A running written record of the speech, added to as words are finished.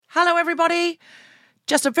Hello, everybody.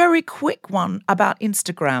 Just a very quick one about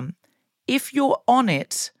Instagram. If you're on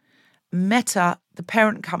it, Meta, the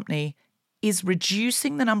parent company, is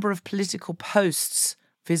reducing the number of political posts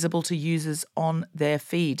visible to users on their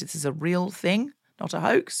feed. This is a real thing, not a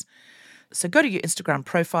hoax. So go to your Instagram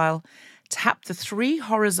profile, tap the 3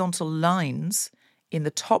 horizontal lines in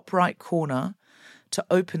the top right corner to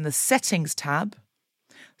open the Settings tab,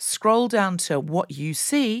 scroll down to What You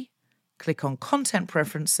See, click on Content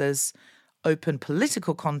Preferences, open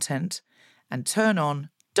Political Content, and turn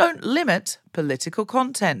on Don't Limit Political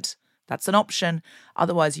Content. That's an option.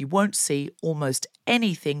 Otherwise, you won't see almost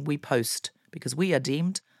anything we post because we are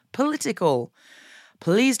deemed political.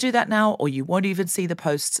 Please do that now, or you won't even see the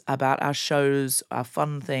posts about our shows, our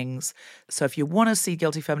fun things. So if you want to see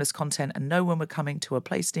Guilty Feminist content and know when we're coming to a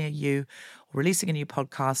place near you or releasing a new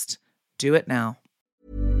podcast, do it now.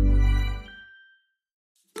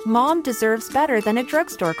 Mom deserves better than a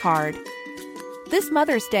drugstore card. This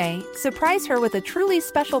Mother's Day, surprise her with a truly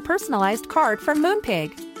special personalized card from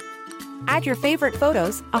Moonpig. Add your favorite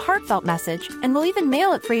photos, a heartfelt message, and we'll even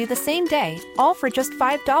mail it for you the same day, all for just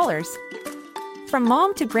 $5. From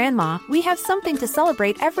mom to grandma, we have something to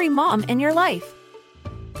celebrate every mom in your life.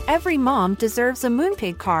 Every mom deserves a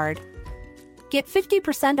Moonpig card. Get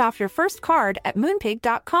 50% off your first card at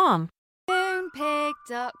moonpig.com.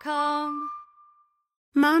 Moonpig.com.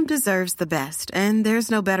 Mom deserves the best, and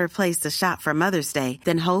there's no better place to shop for Mother's Day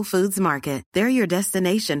than Whole Foods Market. They're your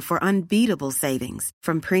destination for unbeatable savings,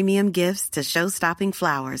 from premium gifts to show-stopping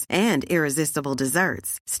flowers and irresistible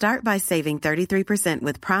desserts. Start by saving 33%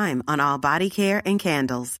 with Prime on all body care and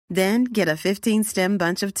candles. Then get a 15-stem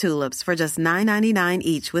bunch of tulips for just $9.99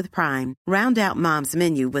 each with Prime. Round out Mom's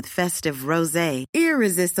menu with festive rosé,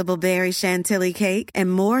 irresistible berry chantilly cake,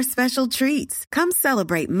 and more special treats. Come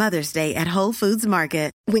celebrate Mother's Day at Whole Foods Market.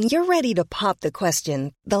 When you're ready to pop the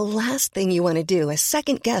question, the last thing you want to do is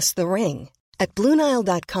second-guess the ring. At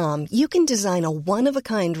BlueNile.com, you can design a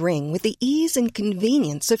one-of-a-kind ring with the ease and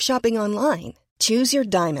convenience of shopping online. Choose your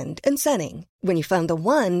diamond and setting. When you find the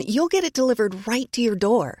one, you'll get it delivered right to your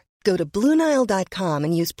door. Go to BlueNile.com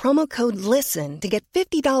and use promo code LISTEN to get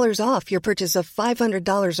 $50 off your purchase of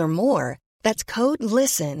 $500 or more. That's code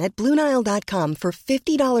LISTEN at BlueNile.com for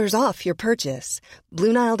 $50 off your purchase.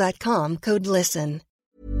 BlueNile.com, code LISTEN.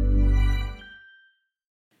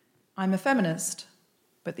 I'm a feminist,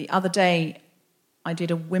 but the other day I did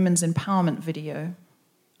a women's empowerment video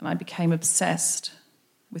and I became obsessed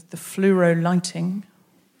with the fluoro lighting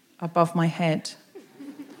above my head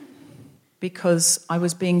because I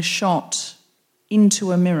was being shot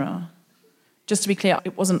into a mirror. Just to be clear,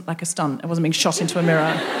 it wasn't like a stunt. I wasn't being shot into a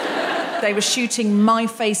mirror. They were shooting my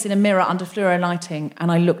face in a mirror under fluoro lighting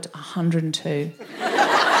and I looked 102.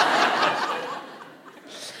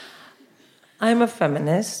 I'm a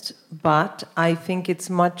feminist, but I think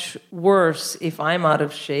it's much worse if I'm out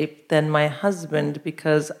of shape than my husband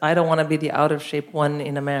because I don't want to be the out of shape one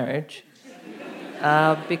in a marriage.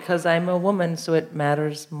 Because I'm a woman, so it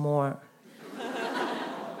matters more.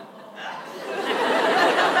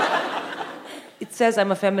 It says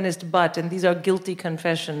I'm a feminist, but, and these are guilty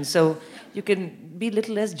confessions, so you can be a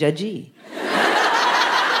little less judgy.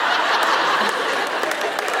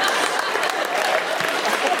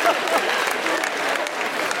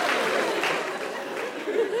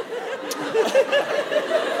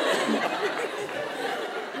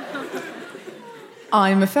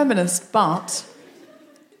 I'm a feminist, but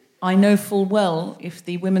I know full well if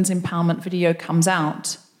the women's empowerment video comes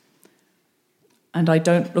out and I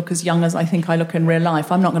don't look as young as I think I look in real life,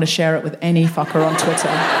 I'm not going to share it with any fucker on Twitter.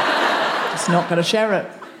 Just not going to share it.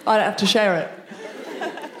 I don't have to share it.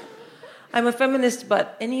 I'm a feminist,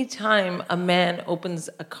 but any time a man opens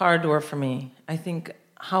a car door for me, I think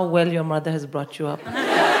how well your mother has brought you up.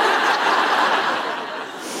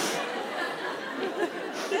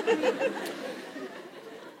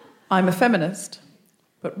 I'm a feminist,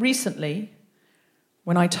 but recently,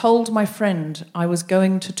 when I told my friend I was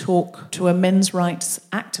going to talk to a men's rights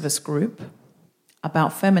activist group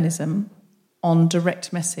about feminism on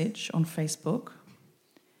direct message on Facebook,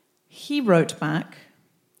 he wrote back,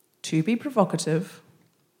 to be provocative,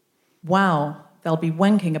 "Wow, they'll be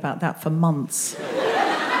wanking about that for months."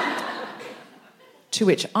 To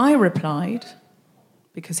which I replied,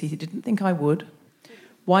 because he didn't think I would,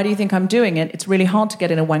 "Why do you think I'm doing it? It's really hard to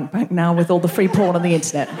get in a wank bank now with all the free porn on the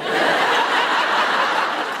internet."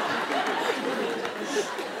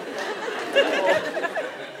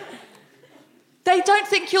 They don't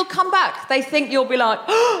think you'll come back. They think you'll be like,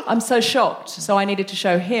 "Oh, I'm so shocked." So I needed to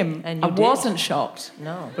show him. And you I did. wasn't shocked.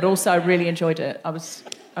 No. But also I really enjoyed it. It was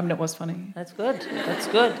funny. That's good. That's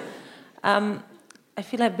good. I I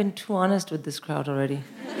feel I've been too honest with this crowd already.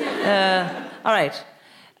 All right.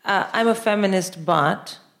 I'm a feminist,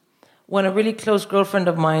 but when a really close girlfriend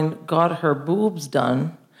of mine got her boobs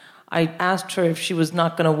done, I asked her if she was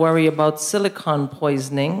not going to worry about silicone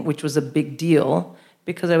poisoning, which was a big deal,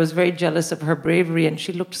 because I was very jealous of her bravery, and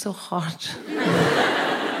she looked so hot.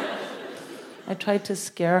 I tried to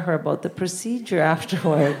scare her about the procedure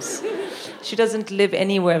afterwards. She doesn't live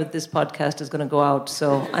anywhere that this podcast is going to go out,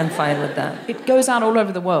 so I'm fine with that. It goes out all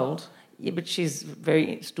over the world. Yeah, but she's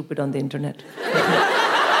very stupid on the internet.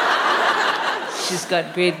 She's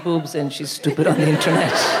got great boobs and she's stupid on the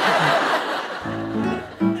internet.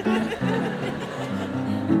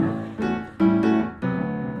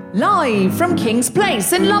 Live from King's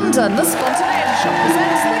Place in London, the Spontaneity Shop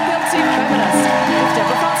presents The Guilty Feminist with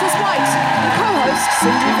Deborah Frances White and co-host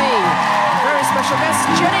Cindy V. And very special guest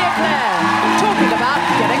Jenny Eclair, talking about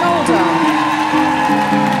getting older.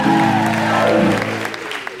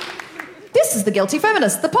 This is The Guilty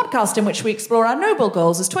Feminist, the podcast in which we explore our noble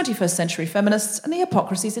goals as 21st century feminists and the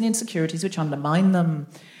hypocrisies and insecurities which undermine them.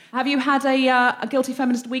 Have you had a Guilty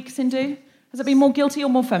Feminist week, Sindhu? Has it been more guilty or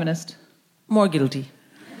more feminist? More guilty.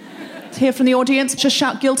 To hear from the audience, just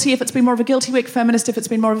shout guilty if it's been more of a guilty week, feminist if it's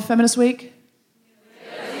been more of a feminist week.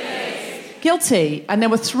 Guilty. And there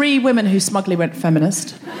were 3 women who smugly went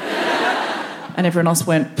feminist. And everyone else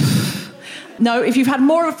went, pfft. No, if you've had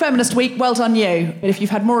more of a feminist week, well done you. But if you've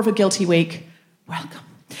had more of a guilty week, welcome.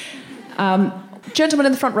 Gentleman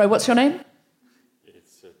in the front row, what's your name?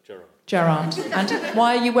 It's Gerard. Gerard. And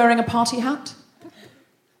why are you wearing a party hat?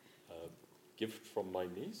 Gift from my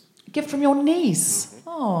niece. Gift from your niece. Mm-hmm.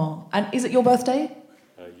 Oh, and is it your birthday?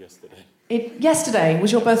 Yesterday. Yesterday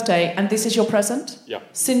was your birthday, and this is your present? Yeah.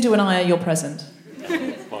 Sindhu and I are your present. Part of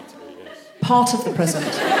it, yes. Part of the present.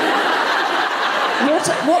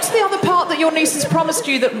 What's the other part that your niece has promised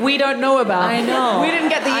you that we don't know about? I know. We didn't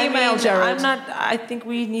get the email, Gerard. I think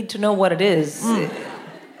we need to know what it is.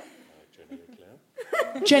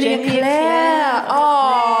 Jenny Eclair.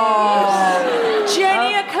 Oh.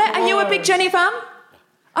 Jenny Eclair. Are you a big Jenny fan?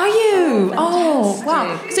 Are you? Oh,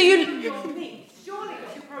 wow. So you...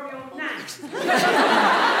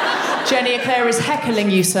 Jenny Eclair is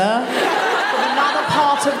heckling you, sir. From another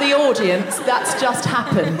part of the audience, that's just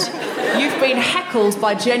happened. You've been heckled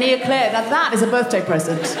by Jenny Eclair. Now that is a birthday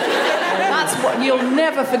present. That's what you'll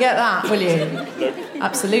never forget that, will you?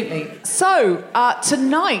 Absolutely. So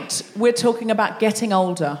tonight we're talking about getting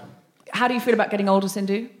older. How do you feel about getting older,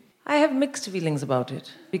 Sindhu? I have mixed feelings about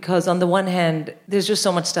it because on the one hand, there's just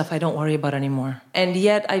so much stuff I don't worry about anymore. And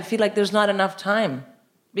yet I feel like there's not enough time.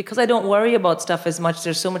 Because I don't worry about stuff as much,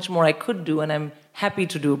 there's so much more I could do and I'm happy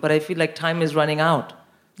to do, but I feel like time is running out.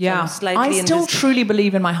 Yeah, So I still truly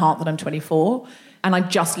believe in my heart that I'm 24 and I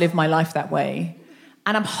just live my life that way.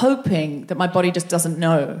 And I'm hoping that my body just doesn't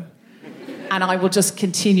know and I will just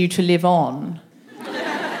continue to live on.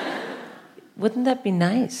 Wouldn't that be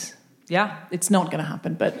nice? Yeah, it's not going to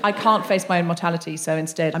happen, but I can't face my own mortality, so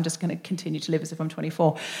instead I'm just going to continue to live as if I'm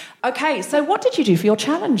 24. Okay, so what did you do for your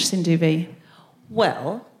challenge, Sindhu V?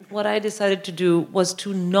 Well, what I decided to do was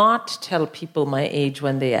to not tell people my age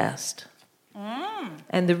when they asked.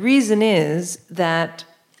 And the reason is that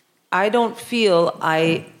I don't feel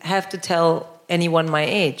I have to tell anyone my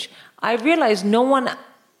age. I realize no one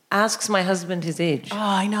asks my husband his age. Oh,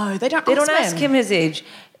 I know. They don't ask him his age.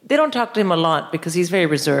 They don't talk to him a lot because he's very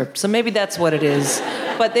reserved. So maybe that's what it is.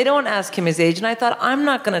 But they don't ask him his age. And I thought, I'm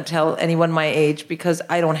not going to tell anyone my age because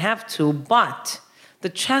I don't have to. But the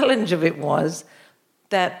challenge of it was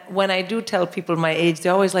that when I do tell people my age,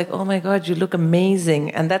 they're always like, oh my God, you look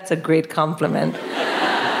amazing. And that's a great compliment.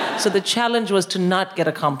 So the challenge was to not get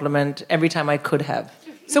a compliment every time I could have.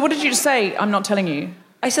 So what did you say, I'm not telling you?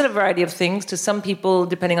 I said a variety of things. To some people,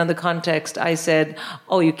 depending on the context, I said,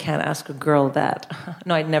 oh, you can't ask a girl that.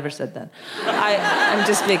 No, I'd never said that. I'm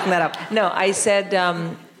just making that up. No, I said,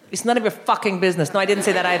 it's none of your fucking business. No, I didn't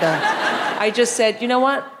say that either. I just said, you know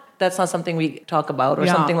what? That's not something we talk about or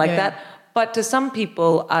something like that. But to some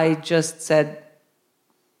people, I just said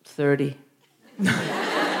 30.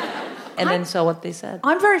 And then saw what they said.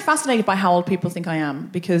 I'm very fascinated by how old people think I am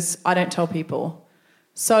because I don't tell people.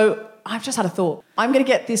 So I've just had a thought. I'm going to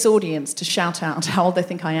get this audience to shout out how old they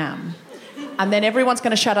think I am. And then everyone's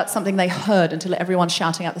going to shout out something they heard until everyone's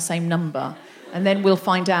shouting out the same number. And then we'll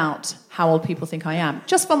find out how old people think I am.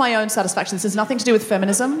 Just for my own satisfaction. This has nothing to do with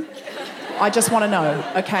feminism. I just want to know.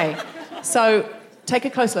 Okay. So take a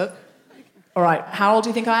close look. All right. How old do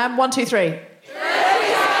you think I am? 1, 2, 3.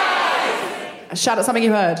 36. Shout out something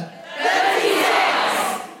you heard. 36.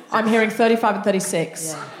 I'm hearing 35 and 36.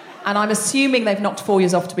 Yeah. And I'm assuming they've knocked 4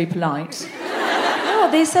 years off to be polite. Oh,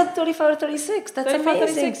 they said 35 or 36. That's 35,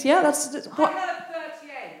 amazing. 36. Yeah, that's what.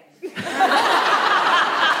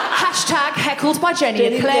 Hashtag heckled by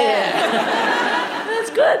Jenny Eclair.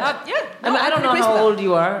 That's good. I don't know how old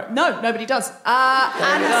you are. No, nobody does. And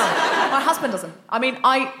my husband doesn't. I mean,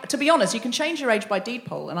 to be honest, you can change your age by deed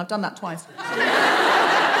poll, and I've done that twice.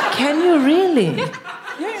 Can you really? Yeah.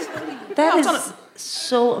 That I've done is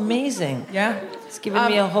so amazing. Yeah. It's given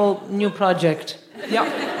me a whole new project. Yeah.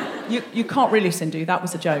 You can't really, Sindhu. That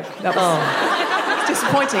was a joke. That was it's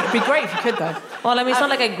disappointing. It'd be great if you could, though. Well, I mean, it's not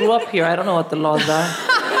like I grew up here. I don't know what the laws are.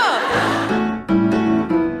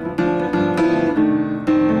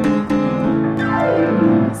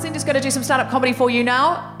 Sindhu's going to do some stand-up comedy for you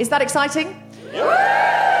now. Is that exciting?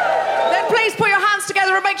 Then please put your hands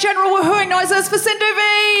together and make general woohooing noises for Sindhu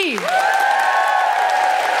V.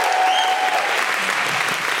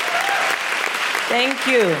 Thank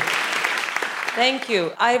you. Thank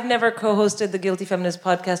you. I've never co-hosted the Guilty Feminist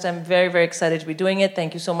podcast. I'm very, very excited to be doing it.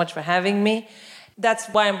 Thank you so much for having me. That's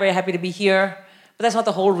why I'm very happy to be here. But that's not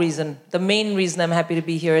the whole reason. The main reason I'm happy to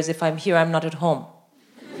be here is if I'm here, I'm not at home.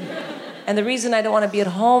 And the reason I don't want to be at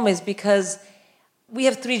home is because we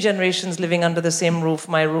have 3 generations living under the same roof,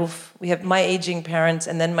 my roof. We have my aging parents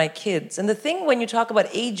and then my kids. And the thing when you talk about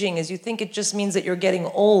aging is you think it just means that you're getting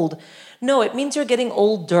old. No, it means you're getting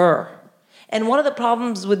older. And one of the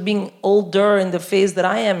problems with being older in the phase that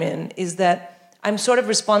I am in is that I'm sort of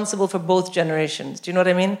responsible for both generations. Do you know what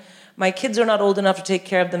I mean? My kids are not old enough to take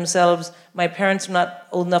care of themselves. My parents are not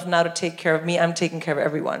old enough now to take care of me. I'm taking care of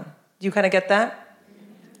everyone. Do you kind of get that?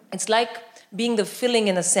 It's like being the filling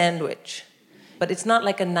in a sandwich. But it's not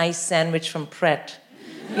like a nice sandwich from Pret,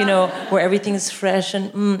 you know, where everything's fresh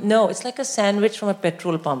and no, it's like a sandwich from a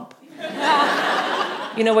petrol pump.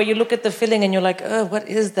 You know, where you look at the filling and you're like, what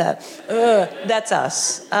is that? That's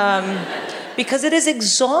us. Because it is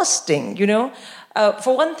exhausting, you know.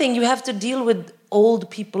 For one thing, you have to deal with old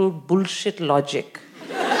people bullshit logic.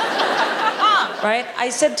 Right? I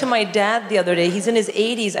said to my dad the other day, he's in his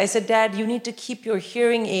 80s, I said, Dad, you need to keep your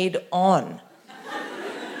hearing aid on.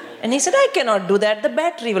 And he said, I cannot do that. The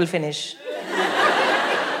battery will finish.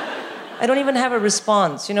 I don't even have a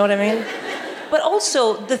response, you know what I mean? But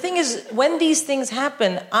also, the thing is, when these things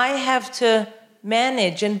happen, I have to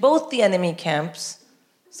manage, and both the enemy camps,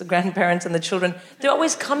 the grandparents and the children, they're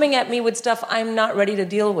always coming at me with stuff I'm not ready to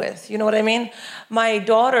deal with. You know what I mean? My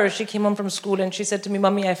daughter, she came home from school and she said to me,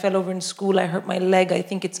 Mommy, I fell over in school, I hurt my leg, I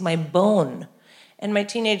think it's my bone. And my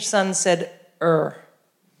teenage son said,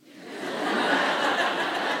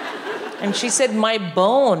 And she said, my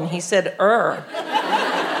bone. He said, And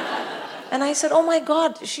I said, oh my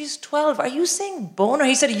God, she's 12. Are you saying boner?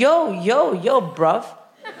 He said, yo, bruv.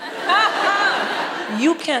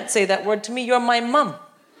 You can't say that word to me. You're my mum.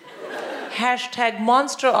 Hashtag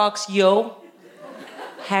monster ox, yo.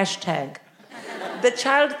 Hashtag. The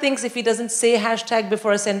child thinks if he doesn't say hashtag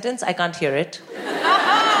before a sentence, I can't hear it.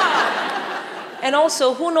 And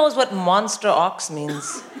also, who knows what monster ox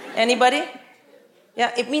means? Anybody?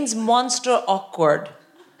 Yeah, it means monster awkward.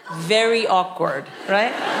 Very awkward,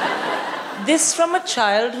 right? This from a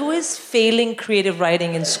child who is failing creative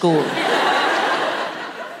writing in school.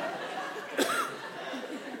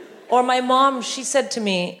 Or my mom, she said to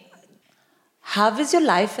me, how is your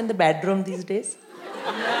life in the bedroom these days?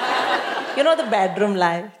 You know the bedroom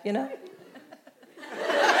life, you know?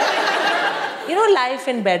 You know life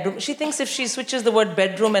in bedroom. She thinks if she switches the word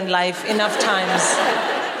bedroom and life enough times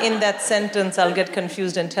in that sentence, I'll get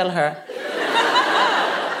confused and tell her.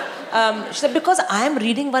 She said, because I'm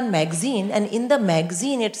reading one magazine, and in the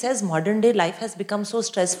magazine it says modern day life has become so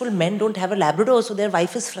stressful, men don't have a Labrador, so their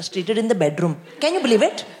wife is frustrated in the bedroom. Can you believe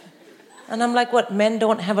it? And I'm like, what, men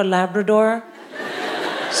don't have a Labrador?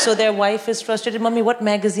 So their wife is frustrated. Mommy, what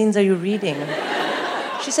magazines are you reading?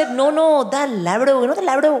 She said, no, the Labrador, you know the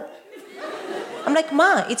Labrador? I'm like,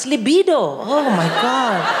 Ma, it's libido. Oh my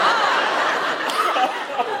God.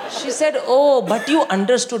 She said, oh, but you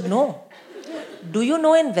understood, no. Do you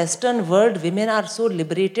know in Western world, women are so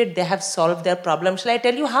liberated, they have solved their problem. Shall I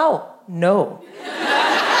tell you how? No.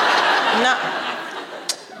 No.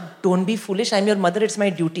 Don't be foolish, I'm your mother, it's my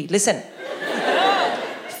duty. Listen.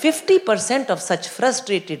 50% of such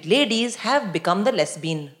frustrated ladies have become the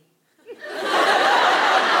lesbian.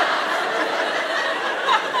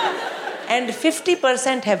 And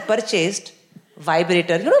 50% have purchased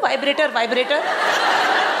vibrator. You know vibrator?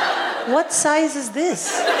 What size is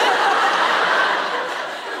this?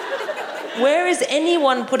 Where is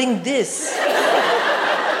anyone putting this?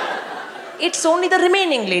 It's only the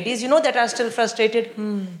remaining ladies, you know, that are still frustrated.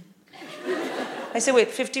 I say, wait,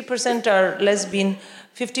 50% are lesbian,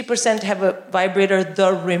 50% have a vibrator,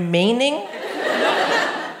 the remaining?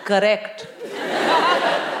 Correct.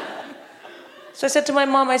 So I said to my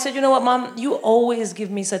mom, you know what, Mom? You always give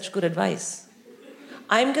me such good advice.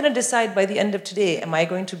 I'm going to decide by the end of today, am I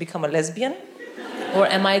going to become a lesbian? Or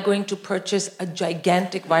am I going to purchase a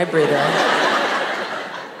gigantic vibrator?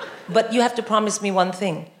 But you have to promise me one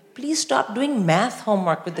thing. Please stop doing math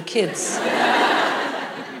homework with the kids.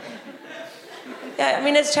 Yeah, I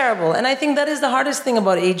mean, it's terrible. And I think that is the hardest thing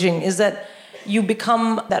about aging, is that you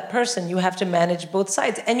become that person. You have to manage both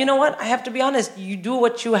sides. And you know what? I have to be honest. You do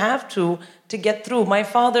what you have to get through. My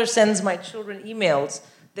father sends my children emails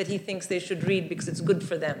that he thinks they should read because it's good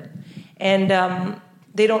for them. And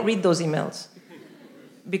they don't read those emails.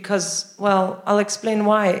 Because, well, I'll explain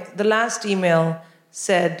why. The last email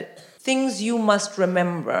said, things you must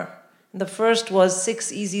remember. The first was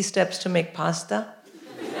 6 easy steps to make pasta.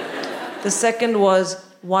 The second was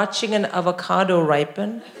watching an avocado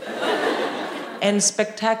ripen. And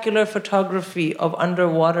spectacular photography of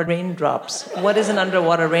underwater raindrops. What is an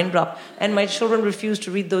underwater raindrop? And my children refused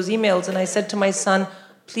to read those emails. And I said to my son,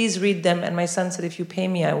 please read them. And my son said, if you pay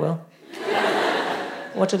me, I will.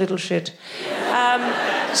 What a little shit.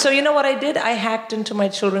 So you know what I did? I hacked into my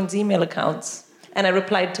children's email accounts. And I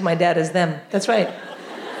replied to my dad as them. That's right.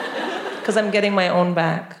 Because I'm getting my own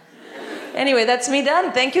back. Anyway, that's me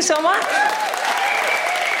done. Thank you so much.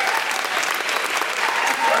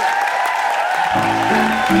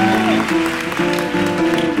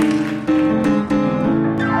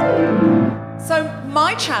 So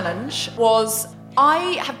my challenge was, I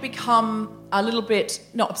have become a little bit,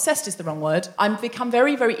 not obsessed is the wrong word, I've become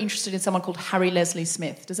very, very interested in someone called Harry Leslie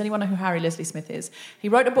Smith. Does anyone know who Harry Leslie Smith is? He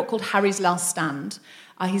wrote a book called Harry's Last Stand.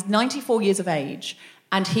 He's 94 years of age,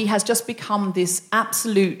 and he has just become this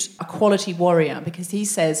absolute equality warrior, because he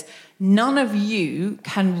says, none of you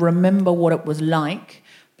can remember what it was like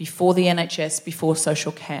before the NHS, before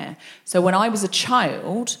social care. So when I was a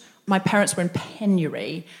child, my parents were in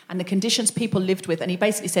penury, and the conditions people lived with, and he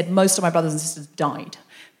basically said most of my brothers and sisters died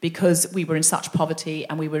because we were in such poverty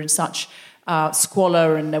and we were in such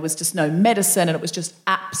squalor, and there was just no medicine, and it was just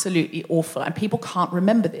absolutely awful, and people can't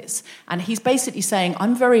remember this. And he's basically saying,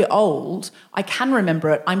 I'm very old, I can remember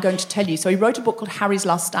it, I'm going to tell you. So he wrote a book called Harry's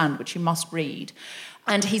Last Stand, which you must read.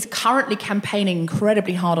 And he's currently campaigning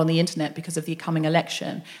incredibly hard on the internet because of the coming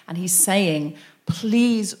election. And he's saying,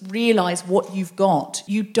 please realise what you've got.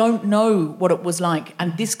 You don't know what it was like.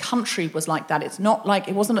 And this country was like that. It's not like,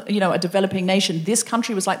 it wasn't, a developing nation. This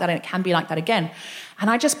country was like that, and it can be like that again. And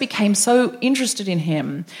I just became so interested in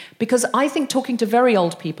him, because I think talking to very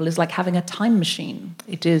old people is like having a time machine.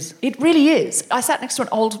 It is. It really is. I sat next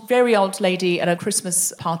to an very old lady at a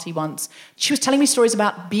Christmas party once. She was telling me stories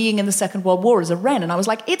about being in the Second World War as a Wren. And I was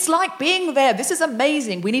like, it's like being there. This is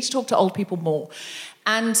amazing. We need to talk to old people more.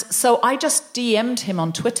 And so I just DM'd him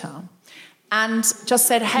on Twitter and just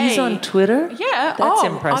said, hey. He's on Twitter? Yeah. That's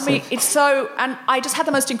impressive. I mean, it's so... And I just had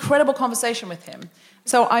the most incredible conversation with him.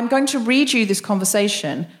 So I'm going to read you this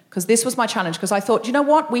conversation, because this was my challenge, because I thought, you know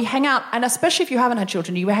what? We hang out, and especially if you haven't had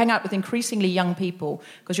children, you hang out with increasingly young people,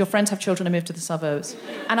 because your friends have children and move to the suburbs.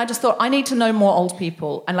 And I just thought, I need to know more old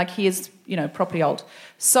people. And, he is, properly old.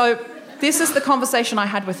 So this is the conversation I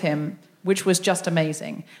had with him, which was just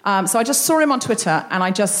amazing. So I just saw him on Twitter, and I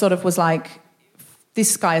just sort of was like,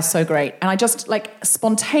 this guy is so great. And I just,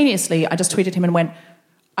 spontaneously, I just tweeted him and went,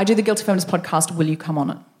 I do the Guilty Feminist podcast, will you come on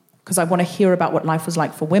it? Because I want to hear about what life was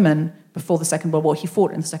like for women before the Second World War. He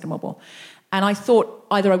fought in the Second World War. And I thought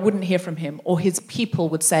either I wouldn't hear from him, or his people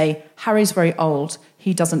would say, Harry's very old,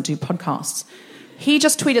 he doesn't do podcasts. He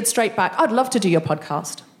just tweeted straight back, I'd love to do your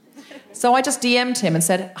podcast. So I just DM'd him and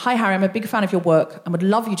said, hi, Harry, I'm a big fan of your work and would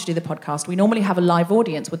love you to do the podcast. We normally have a live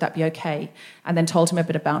audience. Would that be okay? And then told him a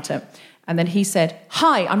bit about it. And then he said,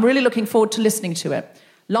 hi, I'm really looking forward to listening to it.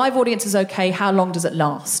 Live audience is okay. How long does it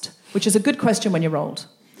last? Which is a good question when you're old.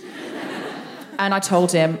 And I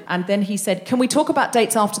told him. And then he said, can we talk about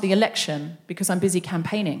dates after the election? Because I'm busy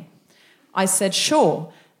campaigning. I said,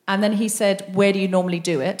 sure. And then he said, where do you normally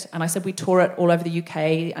do it? And I said, we tour it all over the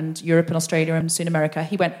UK and Europe and Australia and soon America.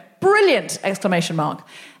 He went, brilliant! !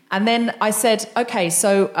 And then I said, okay,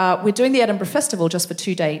 so we're doing the Edinburgh Festival just for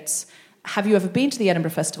 2 dates. Have you ever been to the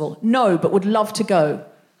Edinburgh Festival? No, but would love to go.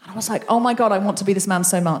 And I was like, oh my God, I want to be this man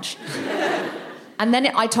so much. And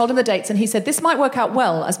then I told him the dates, and he said, this might work out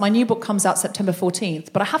well, as my new book comes out September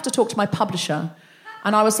 14th, but I have to talk to my publisher.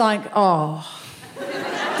 And I was like, oh,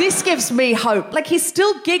 this gives me hope. He's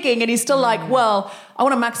still gigging, and he's still like, well, I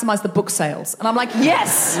want to maximise the book sales. And I'm like,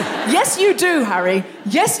 yes, yes you do, Harry.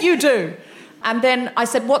 Yes, you do. And then I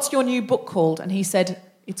said, what's your new book called? And he said,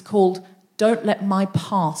 it's called Don't Let My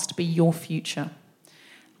Past Be Your Future.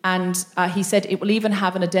 And he said it will even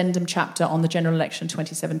have an addendum chapter on the general election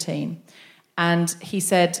 2017. And he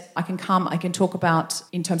said, I can talk about,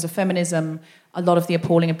 in terms of feminism, a lot of the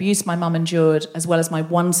appalling abuse my mum endured, as well as my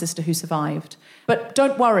one sister who survived. But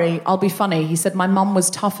don't worry, I'll be funny. He said, my mum was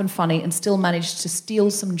tough and funny and still managed to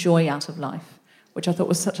steal some joy out of life, which I thought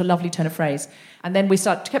was such a lovely turn of phrase. And then we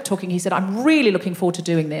kept talking. He said, I'm really looking forward to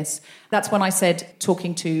doing this. That's when I said,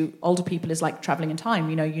 talking to older people is like travelling in time.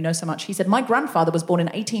 You know so much. He said, my grandfather was born in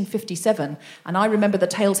 1857, and I remember the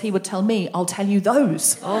tales he would tell me. I'll tell you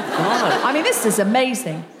those. Oh, God. I mean, this is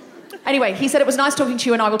amazing. Anyway, he said, it was nice talking to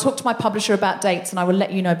you, and I will talk to my publisher about dates, and I will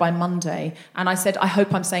let you know by Monday. And I said, I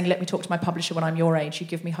hope I'm saying let me talk to my publisher when I'm your age. You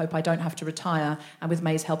give me hope I don't have to retire, and with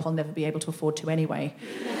May's help I'll never be able to afford to anyway.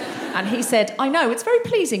 And he said, I know, it's very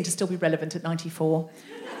pleasing to still be relevant at 94.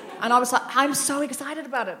 And I was like, I'm so excited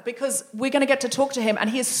about it, because we're going to get to talk to him, and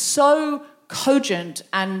he is so cogent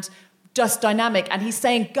and just dynamic, and he's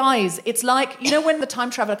saying, guys, it's like, you know when the time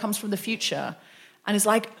traveller comes from the future and is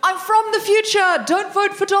like, I'm from the future, don't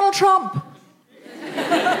vote for Donald Trump.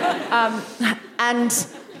 And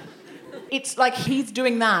it's like he's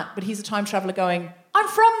doing that, but he's a time traveller going, I'm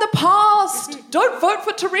from the past, don't vote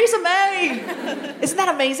for Theresa May. Isn't that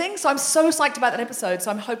amazing? So I'm so psyched about that episode,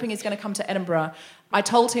 so I'm hoping he's going to come to Edinburgh. I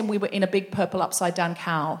told him we were in a big purple upside-down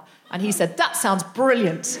cow, and he said, that sounds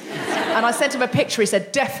brilliant. And I sent him a picture. He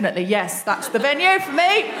said, definitely, yes, that's the venue for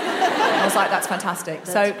me. I was like, that's fantastic.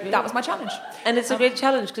 That was my challenge. And it's a great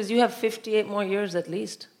challenge because you have 58 more years at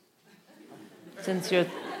least. Since you're...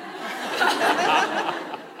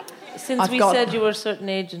 Since we said you were a certain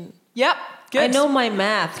age. And Yep, good. I know my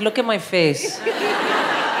math. Look at my face.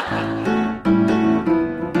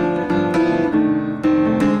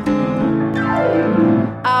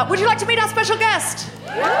 Would you like to meet our special guest?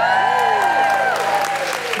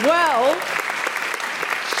 Well,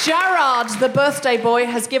 Gerard, the birthday boy,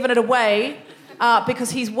 has given it away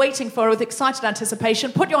because he's waiting for her with excited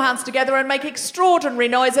anticipation. Put your hands together and make extraordinary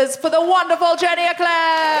noises for the wonderful Jenny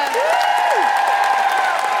Eclair.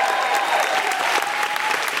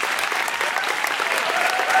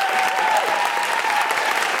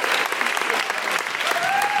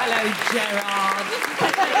 Hello, Gerard.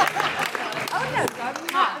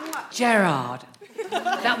 Gerard.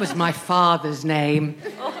 That was my father's name.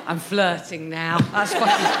 I'm flirting now. That's going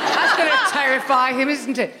to terrify him,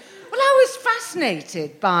 isn't it? Well, I was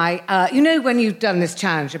fascinated by, when you've done this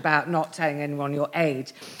challenge about not telling anyone your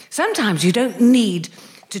age, sometimes you don't need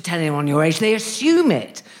to tell anyone your age. They assume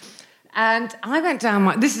it. And I went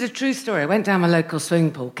down this is a true story. I went down my local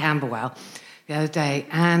swimming pool, Camberwell, the other day,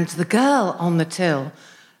 and the girl on the till,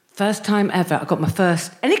 first time ever, I got my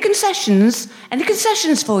first, any concessions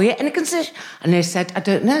for you, any concessions? And they said, I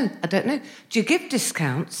don't know. Do you give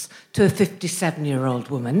discounts to a 57-year-old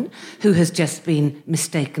woman who has just been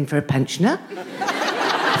mistaken for a pensioner?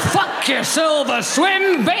 Fuck your silver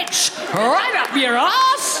swim, bitch! Right up your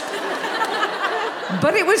arse!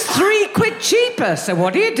 But it was £3 cheaper, so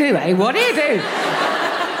what do you do, eh? What do you do?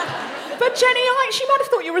 But Jenny, she might have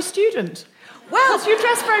thought you were a student. Well, because you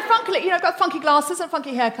dress very funkily. Got funky glasses and a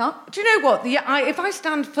funky haircut. Do you know what? If I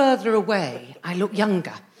stand further away, I look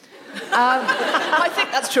younger. I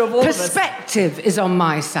think that's true of all of us. Perspective is on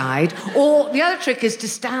my side. Or the other trick is to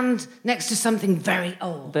stand next to something very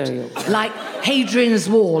old. Very old. Like Hadrian's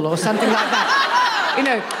Wall or something like that.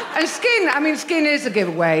 And skin is a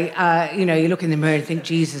giveaway. You look in the mirror and think,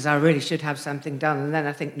 Jesus, I really should have something done. And then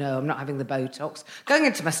I think, no, I'm not having the Botox. Going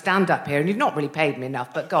into my stand-up here, and you've not really paid me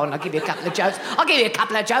enough, but go on, I'll give you a couple of jokes.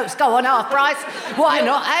 Go on, half price. Why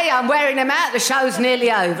not? Hey, I'm wearing them out. The show's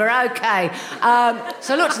nearly over. Okay.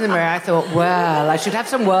 So I looked in the mirror. I thought, well, I should have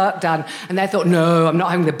some work done. And they thought, no, I'm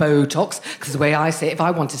not having the Botox, because the way I see it, if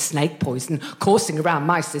I wanted snake poison coursing around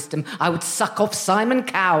my system, I would suck off Simon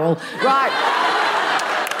Cowell. Right.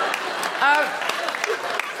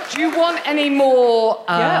 Do you want any more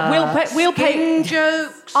we'll pay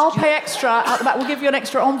jokes? I'll pay extra out the back. We'll give you an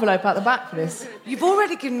extra envelope out the back for this. You've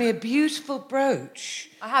already given me a beautiful brooch.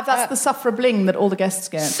 I have. That's the Suffra Bling that all the guests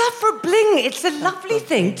get. Suffra Bling, it's a lovely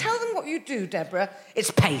thing. Tell them what you do, Deborah.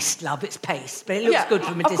 It's paste, love, it's paste, but it looks good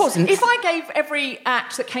from a distance. Of course, if I gave every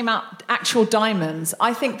act that came out actual diamonds,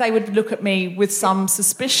 I think they would look at me with some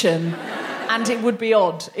suspicion, and it would be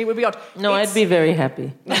odd. No, I'd be very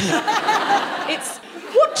happy.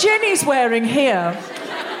 What Jenny's wearing here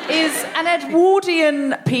is an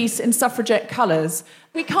Edwardian piece in suffragette colours.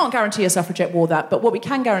 We can't guarantee a suffragette wore that, but what we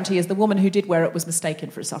can guarantee is the woman who did wear it was mistaken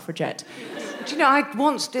for a suffragette. Do you know, I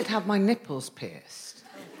once did have my nipples pierced.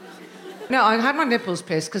 No, I had my nipples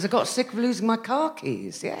pierced because I got sick of losing my car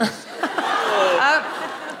keys, yes.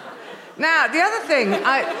 Now, the other thing,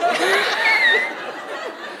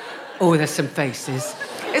 Oh, there's some faces.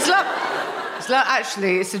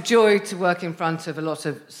 Actually, it's a joy to work in front of a lot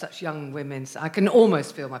of such young women. So I can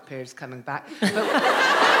almost feel my periods coming back. But how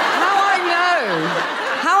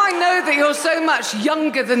I know that you're so much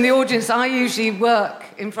younger than the audience I usually work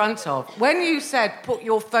in front of. When you said put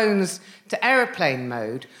your phones to aeroplane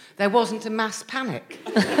mode, there wasn't a mass panic.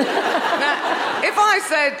 Now, if I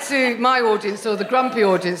said to my audience or the grumpy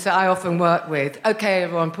audience that I often work with, okay,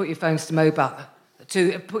 everyone, put your phones to mobile.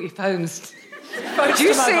 Put your phones... Do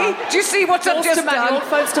you see what I've just done?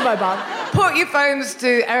 Phones to mobile. Put your phones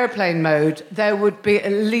to aeroplane mode. There would be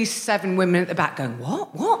at least 7 women at the back going,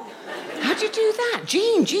 what? How do you do that?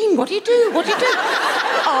 Jean, what do you do?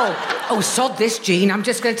 Oh, sod this, Jean. I'm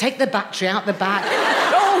just going to take the battery out the back.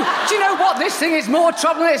 Oh, do you know what? This thing is more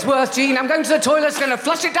trouble than it's worth, Jean. I'm going to the toilet, it's going to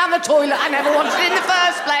flush it down the toilet. I never wanted it in the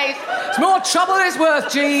first place. It's more trouble than it's worth,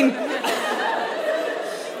 Jean.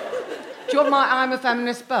 Do you want my I'm a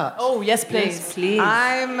feminist but? Oh, yes, please. Yes, please.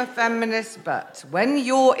 I'm a feminist but. When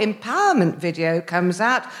your empowerment video comes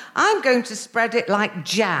out, I'm going to spread it like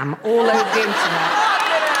jam all over the internet.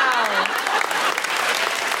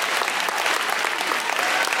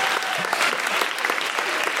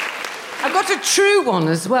 I've got a true one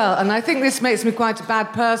as well, and I think this makes me quite a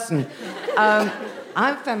bad person. I'm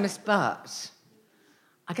a feminist but...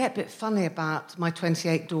 I get a bit funny about my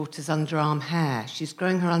 28 daughter's underarm hair. She's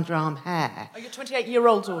growing her underarm hair. Oh, your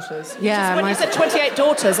 28-year-old daughters? Yeah. When you said 28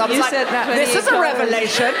 daughters, I was You like, said that this is a 28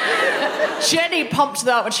 revelation. Jenny pumped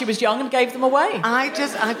that when she was young and gave them away. I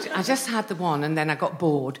just had the one and then I got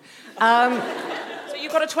bored. So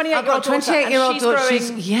you've got a 28-year-old I've got a 28-year-old daughter, daughter. and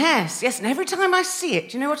she's growing... Yes, and every time I see it,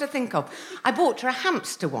 do you know what I think of? I bought her a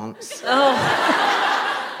hamster once.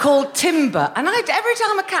 Called Timber. And every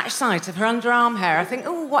time I catch sight of her underarm hair, I think,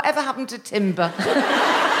 oh, whatever happened to Timber?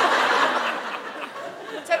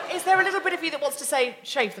 So is there a little bit of you that wants to say,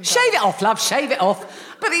 shave them? Shave it off, love, shave it off.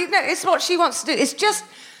 But, you know, it's what she wants to do. It's just...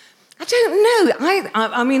 I don't know.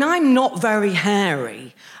 I mean, I'm not very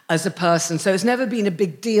hairy as a person, so it's never been a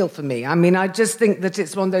big deal for me. I mean, I just think that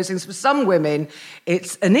it's one of those things. For some women,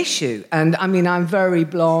 it's an issue. And, I mean, I'm very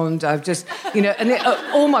blonde. I've just, you know... And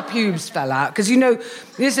all my pubes fell out. Because, you know,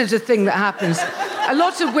 this is a thing that happens. A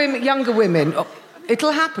lot of women, younger women...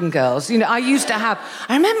 It'll happen, girls. You know, I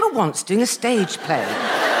remember once doing a stage play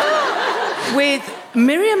with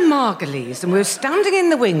Miriam Margolyes, and we were standing in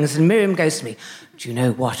the wings, and Miriam goes to me, do you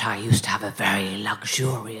know what? I used to have a very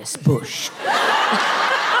luxurious bush.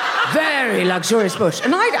 Very luxurious bush.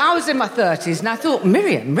 And I was in my 30s, and I thought,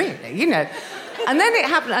 Miriam, really? You know. And then it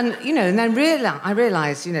happened, and, you know, and then I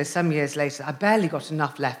realised, you know, some years later, I barely got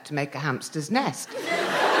enough left to make a hamster's nest.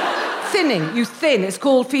 Thinning, you thin. It's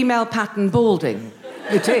called female pattern balding.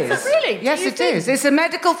 It is. Really? Yes, it is. It's a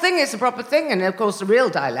medical thing. It's a proper thing. And, of course, the real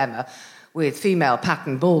dilemma with female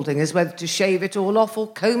pattern balding is whether to shave it all off or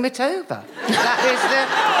comb it over.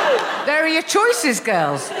 There are your choices,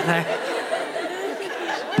 girls.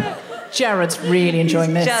 Jared's really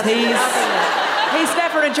enjoying this. He's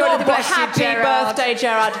never enjoyed it. But bless you, happy Gerard. birthday,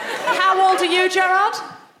 Gerard. How old are you, Gerard?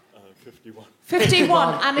 51.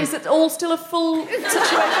 51. And is it all still a full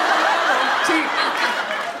situation?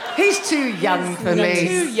 He's too young for me.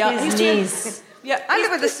 Too young. His knees. Yeah, I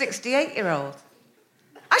live with a 68-year-old.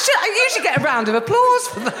 I usually get a round of applause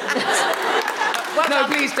for that. No,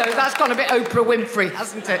 please don't. That's gone a bit Oprah Winfrey,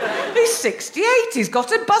 hasn't it? He's 68. He's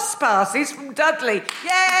got a bus pass. He's from Dudley.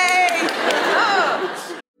 Yay!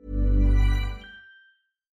 Oh.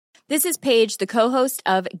 This is Paige, the co-host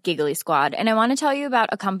of Giggly Squad, and I want to tell you about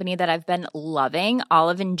a company that I've been loving,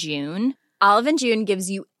 Olive & June. Olive & June gives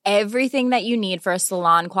you everything that you need for a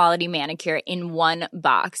salon-quality manicure in one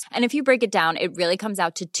box. And if you break it down, it really comes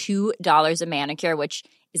out to $2 a manicure, which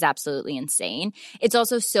is absolutely insane. It's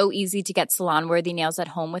also so easy to get salon-worthy nails at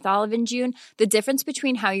home with Olive & June. The difference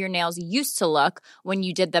between how your nails used to look when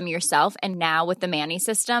you did them yourself and now with the Mani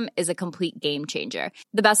system is a complete game changer.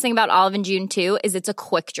 The best thing about Olive & June, too, is it's a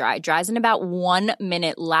quick dry. Dries in about 1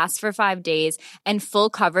 minute, lasts for 5 days, and full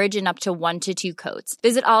coverage in up to 1 to 2 coats.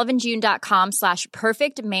 Visit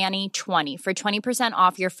oliveandjune.com/perfectmani20 for 20%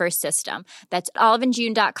 off your first system. That's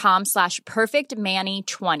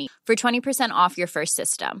oliveandjune.com/perfectmani20 for 20% off your first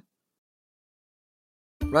system.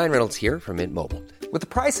 Ryan Reynolds here from Mint Mobile. With the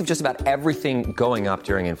price of just about everything going up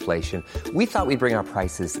during inflation, we thought we'd bring our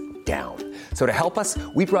prices down. So to help us,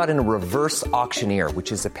 we brought in a reverse auctioneer,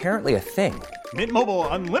 which is apparently a thing. Mint Mobile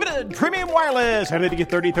Unlimited Premium Wireless. How to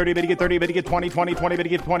get 30, 30, bit to get 30, bit to get 20, 20, 20, bit to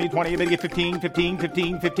get 20, 20, bit to get 15, 15,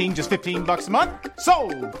 15, 15, just $15 a month?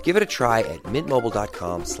 Sold! Give it a try at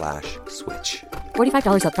mintmobile.com/switch.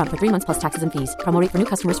 $45 up front for 3 months plus taxes and fees. Promo rate for new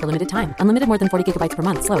customers for limited time. Unlimited more than 40 gigabytes per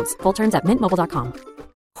month slows. Full terms at mintmobile.com.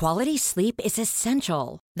 Quality sleep is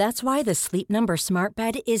essential. That's why the Sleep Number Smart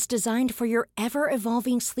Bed is designed for your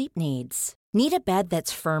ever-evolving sleep needs. Need a bed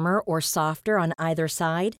that's firmer or softer on either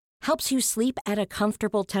side? Helps you sleep at a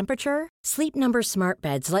comfortable temperature? Sleep Number Smart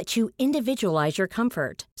Beds let you individualize your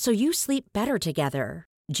comfort, so you sleep better together.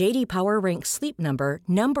 J.D. Power ranks Sleep Number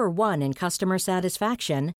number 1 in customer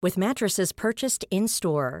satisfaction with mattresses purchased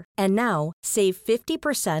in-store. And now, save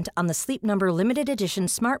 50% on the Sleep Number Limited Edition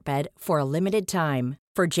Smart Bed for a limited time.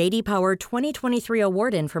 For J.D. Power 2023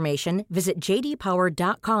 award information, visit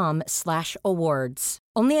jdpower.com/awards.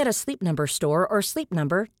 Only at a Sleep Number store or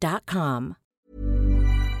sleepnumber.com.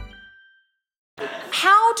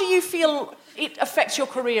 How do you feel it affects your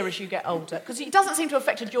career as you get older? Because it doesn't seem to have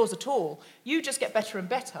affected yours at all. You just get better and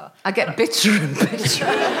better. I get bitter and bitter.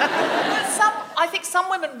 I think some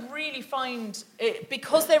women really find it,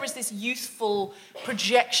 because there is this youthful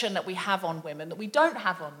projection that we have on women that we don't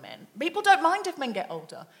have on men. People don't mind if men get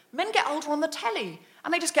older. Men get older on the telly,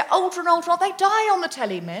 and they just get older and older. They die on the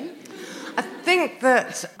telly, men. I think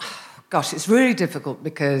that, gosh, it's really difficult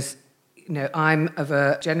because, you know, I'm of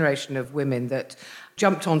a generation of women that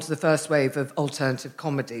jumped onto the first wave of alternative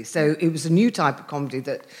comedy. So it was a new type of comedy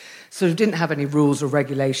that sort of didn't have any rules or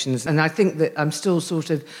regulations. And I think that I'm still sort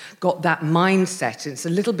of got that mindset. It's a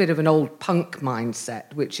little bit of an old punk mindset,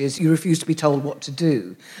 which is you refuse to be told what to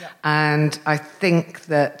do. Yeah. And I think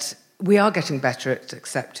that we are getting better at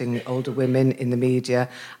accepting older women in the media.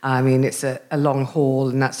 I mean, it's a long haul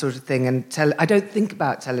and that sort of thing. And I don't think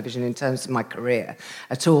about television in terms of my career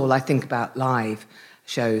at all. I think about live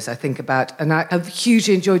shows. And I've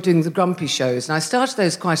hugely enjoyed doing the Grumpy shows. And I started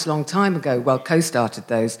those quite a long time ago. Well, co-started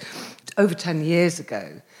those over 10 years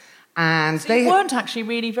ago. And so you weren't actually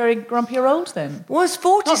really very grumpy or old then? Well, I was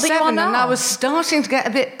 47 and I was starting to get a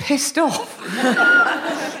bit pissed off.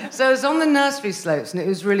 So I was on the nursery slopes, and it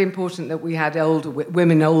was really important that we had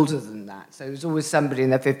women older than that. So it was always somebody in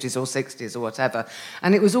their 50s or 60s or whatever.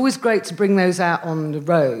 And it was always great to bring those out on the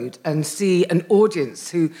road and see an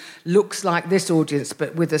audience who looks like this audience,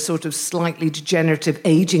 but with a sort of slightly degenerative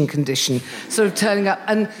ageing condition, sort of turning up.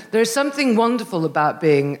 And there's something wonderful about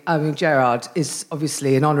Gerard is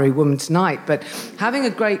obviously an honorary woman tonight, but having a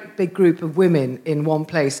great big group of women in one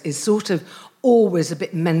place is sort of always a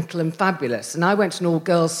bit mental and fabulous. And I went to an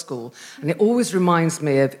all-girls school, and it always reminds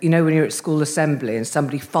me of, you know, when you're at school assembly and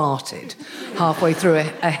somebody farted halfway through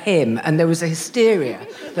a hymn, and there was a hysteria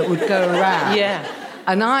that would go around. Yeah.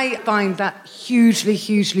 And I find that hugely,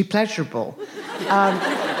 hugely pleasurable.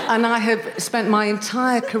 And I have spent my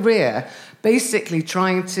entire career basically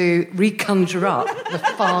trying to reconjure up the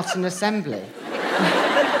fart in assembly.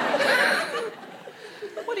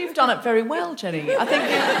 You've done it very well, Jenny. I think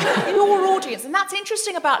your audience, and that's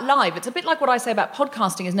interesting about live. It's a bit like what I say about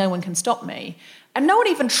podcasting is no one can stop me. And no one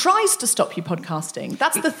even tries to stop you podcasting.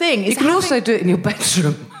 That's the thing. You can also do it in your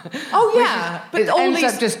bedroom. Oh, yeah. But it ends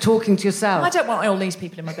up just talking to yourself. I don't want all these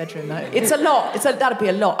people in my bedroom, though. It's a lot. That'd be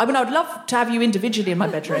a lot. I mean, I would love to have you individually in my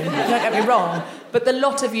bedroom. Don't get me wrong. But the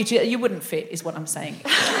lot of you wouldn't fit, is what I'm saying.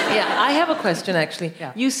 Yeah, I have a question, actually.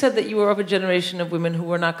 Yeah. You said that you were of a generation of women who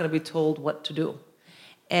were not going to be told what to do.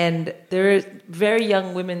 And there are very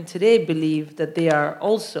young women today believe that they are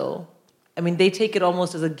also, they take it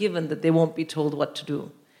almost as a given that they won't be told what to do.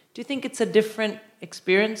 Do you think it's a different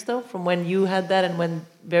experience, though, from when you had that and when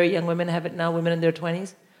very young women have it now, women in their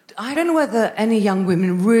 20s? I don't know whether any young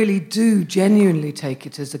women really do genuinely take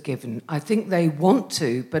it as a given. I think they want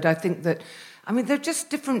to, but I think that there are just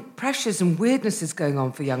different pressures and weirdnesses going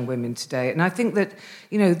on for young women today. And I think that,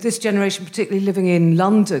 this generation, particularly living in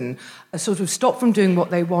London, are sort of stopped from doing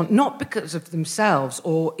what they want, not because of themselves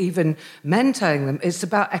or even men telling them. It's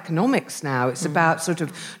about economics now. It's about sort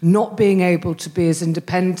of not being able to be as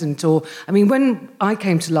independent. When I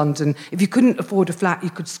came to London, if you couldn't afford a flat,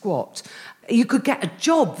 you could squat. You could get a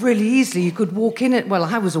job really easily. You could walk in it. Well,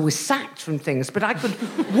 I was always sacked from things, but I could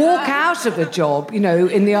walk out of a job,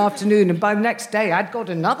 in the afternoon, and by the next day I'd got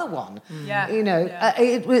another one.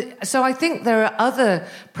 So I think there are other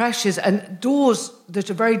pressures and doors that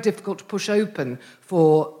are very difficult to push open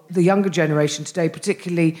for the younger generation today,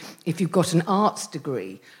 particularly if you've got an arts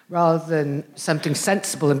degree rather than something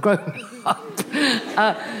sensible and grown up.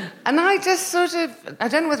 And I just I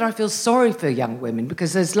don't know whether I feel sorry for young women,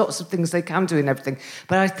 because there's lots of things they can do and everything,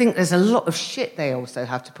 but I think there's a lot of shit they also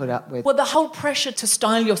have to put up with. Well, the whole pressure to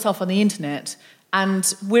style yourself on the internet,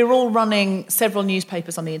 and we're all running several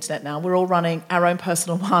newspapers on the internet now. We're all running our own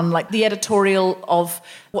personal one, like the editorial of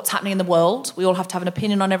what's happening in the world. We all have to have an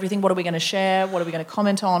opinion on everything. What are we going to share? What are we going to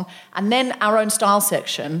comment on? And then our own style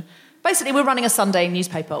section. Basically, we're running a Sunday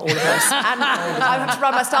newspaper, all of us. And I have to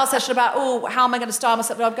run my style session about, how am I going to style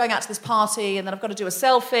myself? I'm going out to this party, and then I've got to do a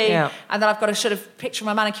selfie, and then I've got to sort of picture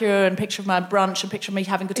my manicure and picture of my brunch and picture of me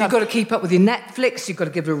having a good time. You've got to keep up with your Netflix. You've got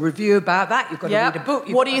to give a review about that. You've got to read a book.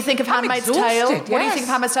 What do you think of Handmaid's Tale? Yes. What do you think of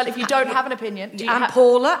Handmaid's Tale? If you don't have an opinion...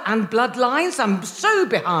 Paula and Bloodlines, I'm so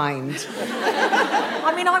behind.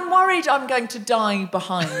 I mean, I'm worried I'm going to die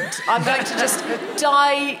behind. I'm going to just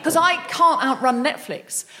die... Because I can't outrun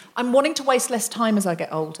Netflix. I'm wanting to waste less time as I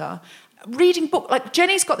get older. Reading book, like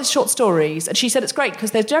Jenny's got these short stories, and she said it's great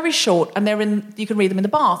because they're very short and you can read them in the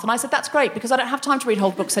bath. And I said that's great because I don't have time to read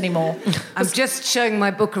whole books anymore. I'm just showing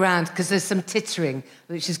my book around because there's some tittering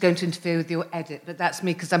which is going to interfere with your edit, but that's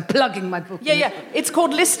me because I'm plugging my book. Yeah. It's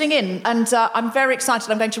called Listening In, and I'm very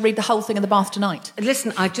excited. I'm going to read the whole thing in the bath tonight.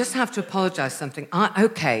 Listen, I just have to apologise something.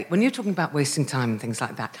 Okay, when you're talking about wasting time and things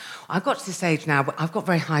like that, I've got to this age now where I've got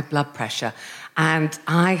very high blood pressure and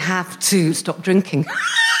I have to stop drinking.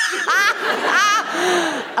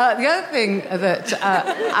 The other thing that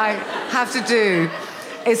I have to do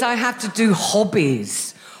is I have to do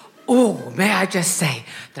hobbies. Oh, may I just say,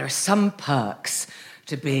 there are some perks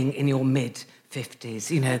to being in your mid-50s.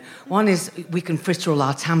 You know, one is we can fritter all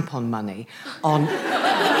our tampon money on...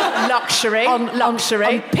 Luxury. On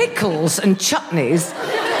pickles and chutneys.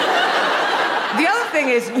 The other thing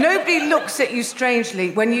is, nobody looks at you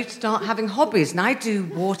strangely when you start having hobbies. And I do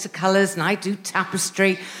watercolours and I do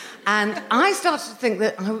tapestry. And I started to think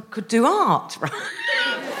that I could do art, right?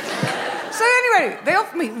 So anyway, they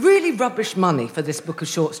offered me really rubbish money for this book of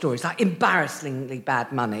short stories, like embarrassingly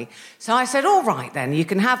bad money. So I said, all right then, you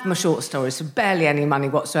can have my short stories for barely any money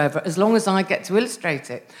whatsoever, as long as I get to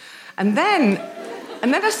illustrate it. And then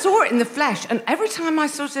I saw it in the flesh, and every time I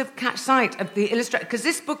sort of catch sight of the illustrator, because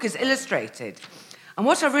this book is illustrated, and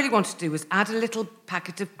what I really wanted to do was add a little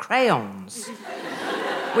packet of crayons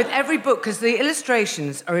with every book, because the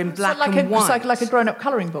illustrations are in black and white. It's like a grown-up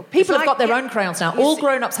colouring book. People have got their own crayons now. All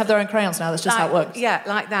grown-ups have their own crayons now. That's just how it works. Yeah,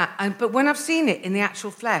 like that. But when I've seen it in the actual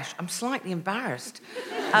flesh, I'm slightly embarrassed.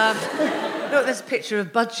 Look, there's a picture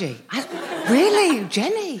of Budgie. Really,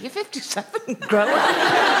 Jenny? You're 57, grow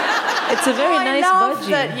up. It's a very nice Budgie. I love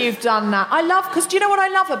that you've done that. Because do you know what I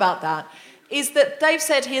love about that? Is that they've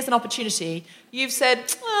said, here's an opportunity. You've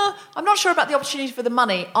said, I'm not sure about the opportunity for the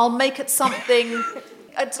money. I'll make it something...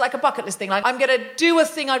 It's like a bucket list thing. Like, I'm going to do a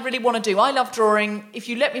thing I really want to do. I love drawing. If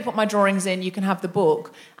you let me put my drawings in, you can have the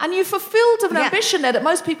book. And you fulfilled an ambition there that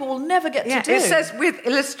most people will never get to do. It says with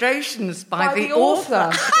illustrations by the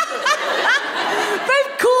author.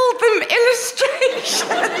 They've called them illustrations.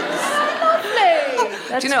 Lovely.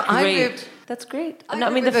 That's great. That's great. I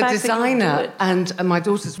mean, the designer, and my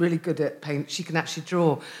daughter's really good at paint. She can actually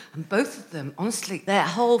draw. And both of them, honestly, their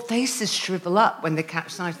whole faces shrivel up when they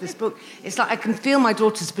catch sight of this book. It's like I can feel my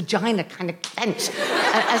daughter's vagina kind of clench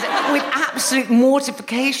with absolute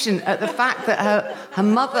mortification at the fact that her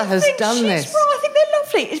mother has done this. I think they're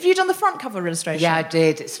lovely. Have you done the front cover illustration? Yeah, I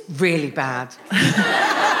did. It's really bad.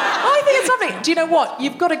 I think it's lovely. Do you know what?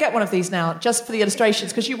 You've got to get one of these now, just for the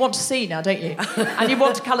illustrations, because you want to see now, don't you? And you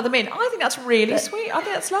want to colour them in. I think that's really sweet. I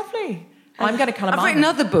think that's lovely. I'm going to colour mine. I've written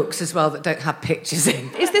other books as well that don't have pictures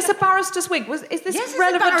in. Is this a barrister's wig? Is this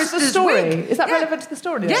relevant to the story? Wig. Is that relevant to the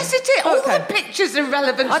story? Yes, it is. All the pictures are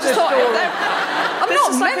relevant to the story. I'm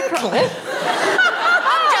not mental.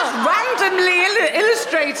 I'm just randomly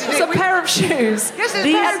illustrated it. It's a pair of shoes. Yes,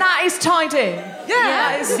 and that is tied in.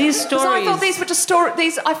 Yeah, these stories. I thought these were just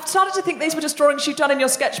I started to think these were just drawings you'd done in your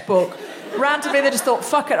sketchbook. Randomly, they just thought,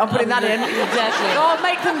 "Fuck it, I'm putting that in." Exactly. I'll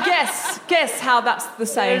make them guess how that's the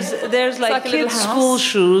same. There's like kids' school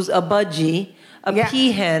shoes, a budgie, a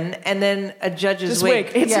peahen, and then a judge's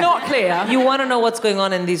wig. It's not clear. You want to know what's going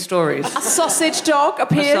on in these stories. A sausage dog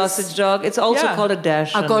appears. A sausage dog. It's also called a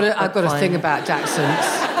dash. I've got a thing about Jacksons.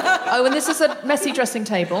 Oh, and this is a messy dressing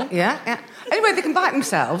table. Yeah. Anyway, they can buy it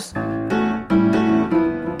themselves.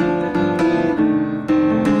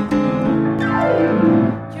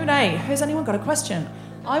 Q&A. Has anyone got a question?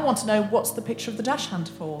 I want to know what's the picture of the dash hand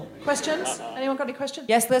for. Questions? Anyone got any questions?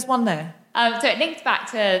 Yes, there's one there. So it links back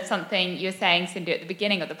to something you were saying, Cindy, at the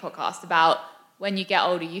beginning of the podcast about when you get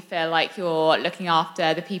older, you feel like you're looking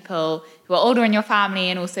after the people who are older in your family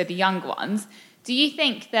and also the younger ones. Do you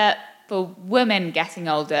think that for women getting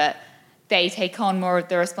older, they take on more of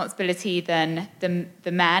the responsibility than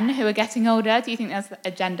the men who are getting older? Do you think there's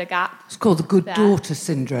a gender gap? It's called the good daughter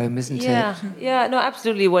syndrome, isn't it? Yeah, no,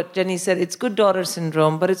 absolutely what Jenny said. It's good daughter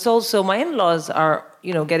syndrome, but it's also my in-laws are,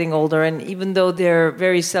 getting older, and even though they're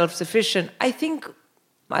very self-sufficient, I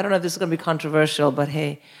don't know if this is going to be controversial, but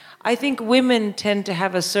hey, I think women tend to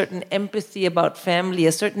have a certain empathy about family,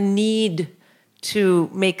 a certain need to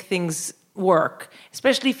make things work,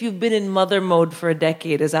 especially if you've been in mother mode for a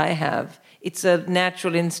decade, as I have. It's a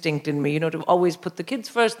natural instinct in me, to always put the kids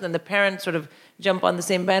first, and then the parents sort of jump on the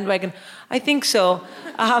same bandwagon. I think so.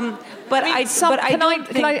 Can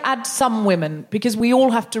I add some women? Because we all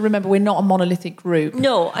have to remember we're not a monolithic group.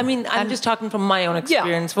 No, I'm just talking from my own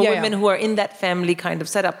experience for women who are in that family kind of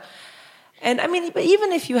setup. And but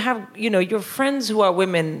even if you have, your friends who are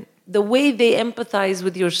women, the way they empathize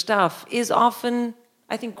with your stuff is often,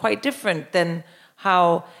 I think, quite different than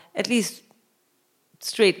how, at least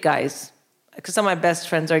straight guys, because some of my best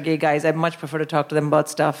friends are gay guys. I much prefer to talk to them about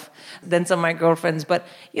stuff than some of my girlfriends. But,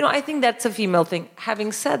 I think that's a female thing.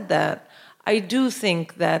 Having said that, I do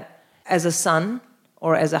think that as a son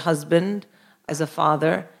or as a husband, as a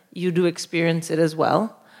father, you do experience it as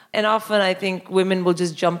well. And often I think women will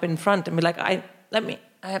just jump in front and be like, I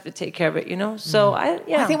have to take care of it, So I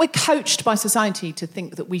think we're coached by society to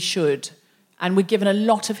think that we should. And we're given a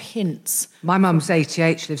lot of hints. My mum's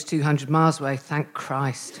 88, she lives 200 miles away, thank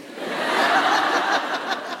Christ.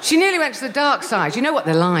 She nearly went to the dark side. You know what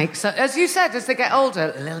they're like. So, as you said, as they get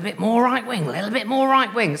older, a little bit more right-wing, a little bit more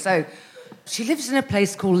right-wing. So she lives in a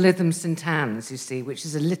place called Lytham St Anne's, you see, which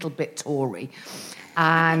is a little bit Tory.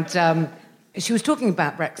 And she was talking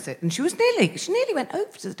about Brexit, and she nearly went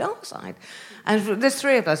over to the dark side. And there's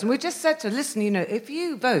three of us, and we just said to her, listen, if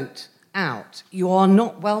you vote out, you are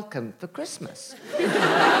not welcome for Christmas.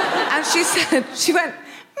 And she went,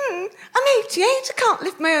 I'm 88, I can't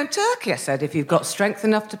lift my own turkey. I said, if you've got strength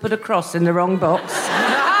enough to put a cross in the wrong box.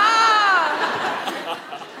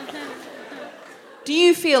 Do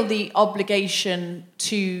you feel the obligation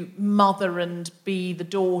to mother and be the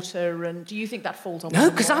daughter, and do you think that falls on? No,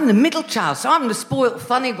 because I'm the middle child, so I'm the spoilt,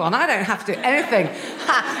 funny one. I don't have to do anything.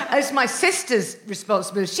 It's my sister's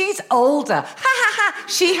responsibility. She's older.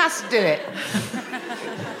 She has to do it.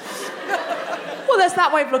 Well, there's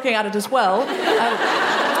that way of looking at it as well.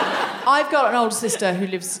 I've got an older sister who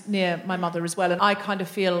lives near my mother as well, and I kind of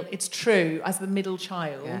feel it's true, as the middle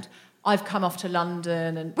child, I've come off to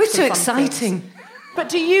London and... We're too exciting. Things. But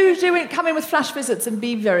do you come in with flash visits and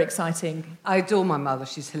be very exciting? I adore my mother.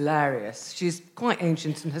 She's hilarious. She's quite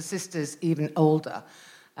ancient, and her sister's even older.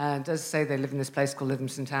 And as I say, they live in this place called Lytham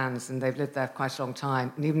St Anne's, and they've lived there for quite a long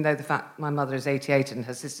time. And even though the fact my mother is 88 and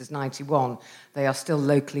her sister's 91, they are still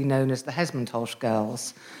locally known as the Hesmondhalgh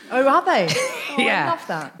girls. Oh, are they? Oh, yeah. I love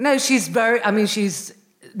that. No, she's she's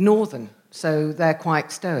northern, so they're quite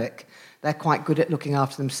stoic. They're quite good at looking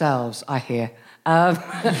after themselves, I hear.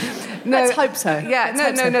 Let's hope so. Yeah,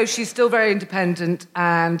 no. She's still very independent,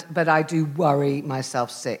 but I do worry myself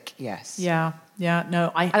sick, yes. Yeah,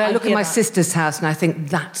 no. I look at my sister's house and I think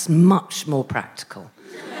that's much more practical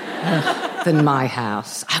than my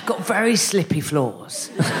house. I've got very slippy floors.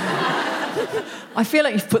 I feel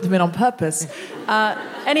like you've put them in on purpose.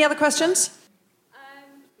 Any other questions?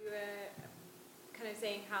 We were kind of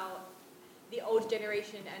saying how the old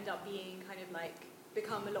generation end up being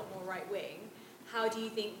become a lot more right-wing. How do you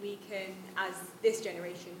think we can, as this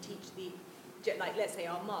generation, teach let's say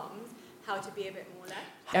our mums, how to be a bit more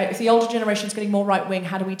left? If the older generation's getting more right-wing,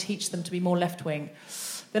 how do we teach them to be more left-wing?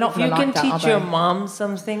 They're not going to like that, You can teach your mom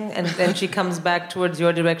something, and then she comes back towards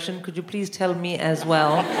your direction. Could you please tell me as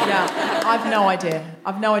well? Yeah, I've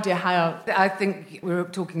no idea how... I think we're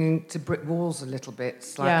talking to brick walls a little bit,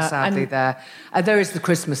 sadly, there. There is the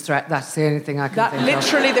Christmas threat. That's the only thing I can think of.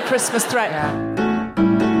 Literally the Christmas threat. Yeah.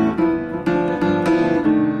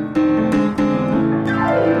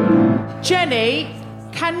 Jenny,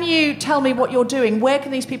 can you tell me what you're doing? Where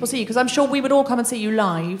can these people see you? Because I'm sure we would all come and see you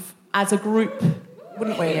live as a group,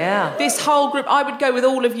 wouldn't we? Yeah. This whole group, I would go with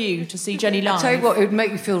all of you to see Jenny live. I'll tell you what, it would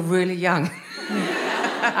make you feel really young.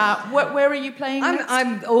 Where are you playing next?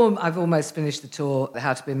 I've almost finished the tour,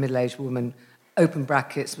 How to Be a Middle-Aged Woman, open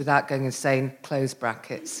brackets, without going insane, close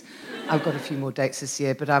brackets. I've got a few more dates this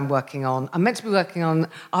year, but I'm meant to be working on...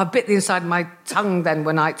 I bit the inside of my tongue then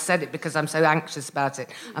when I said it because I'm so anxious about it.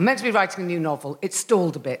 I'm meant to be writing a new novel. It's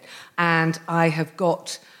stalled a bit. And I have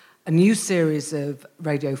got a new series of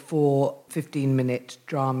Radio 4 15-minute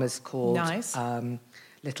dramas called... Nice.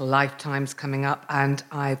 Little Lifetimes coming up. And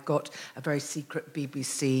I've got a very secret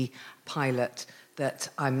BBC pilot that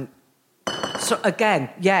I'm... So again,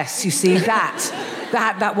 yes, you see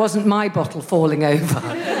that wasn't my bottle falling over,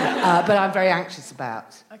 but I'm very anxious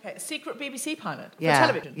about. Okay, a secret BBC pilot for yeah,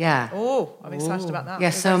 television. Yeah. Oh, I'm excited about that.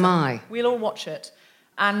 Yes, so am I. We'll all watch it,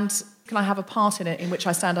 and can I have a part in it in which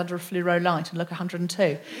I stand under a fluoro light and look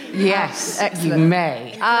 102? Yes, excellent. You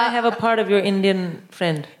may. Can I have a part of your Indian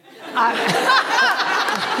friend?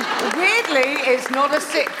 Weirdly, it's not a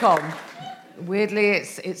sitcom. Weirdly,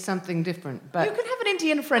 it's something different. But you can have an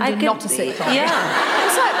Indian friend and not a sitcom. Yeah.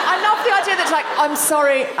 It's like, I love the idea that it's like, I'm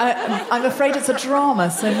sorry, I'm afraid it's a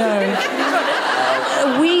drama, so no.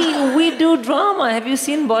 We do drama. Have you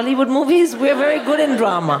seen Bollywood movies? We're very good in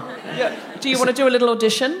drama. Yeah. Do you want to do a little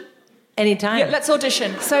audition? Anytime. Yeah, let's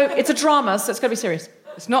audition. So it's a drama, so it's going to be serious.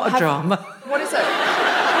 It's not a drama. What is it?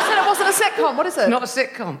 You said it wasn't a sitcom. What is it? It's not a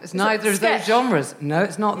sitcom. It's neither of those genres. No,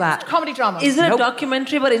 it's not that. Comedy drama. Is it a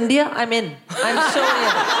documentary about India? I'm in. I'm so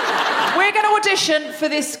in. We're going to audition for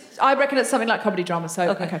this. I reckon it's something like comedy drama. So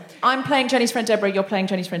okay. I'm playing Jenny's friend Deborah. You're playing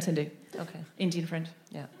Jenny's friend Sindhu. Okay. Indian friend.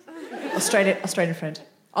 Yeah. Australian friend.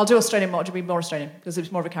 I'll do Australian more to be more Australian because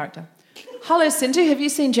it's more of a character. Hello, Sindhu. Have you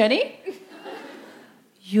seen Jenny?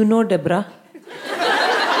 You know, Deborah,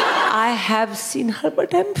 I have seen her,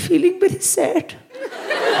 but I'm feeling very sad.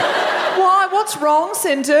 Why? What's wrong,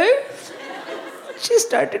 Sindhu? She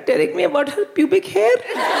started telling me about her pubic hair.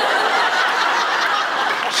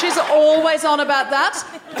 She's always on about that.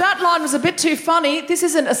 That line was a bit too funny. This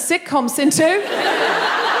isn't a sitcom, Sindhu.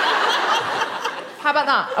 How about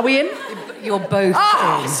that? Are we in? You're both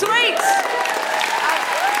in. Sweet!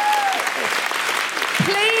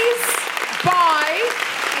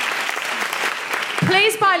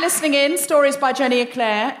 Please buy Listening In, Stories by Jenny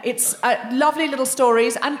Eclair. It's lovely little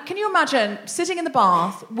stories. And can you imagine sitting in the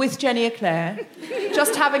bath with Jenny Eclair,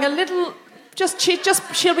 just having a little...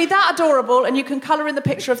 She'll be that adorable, and you can colour in the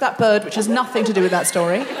picture of that bird, which has nothing to do with that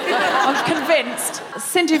story. I'm convinced.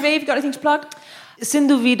 Sindhu V, have you got anything to plug?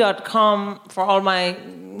 SindhuV.com for all my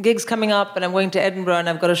gigs coming up, and I'm going to Edinburgh, and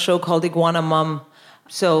I've got a show called Iguana Mum.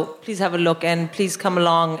 So please have a look, and please come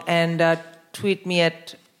along and tweet me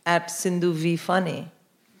at SindhuVFunny.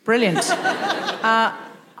 Brilliant.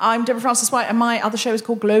 I'm Deborah Francis White, and my other show is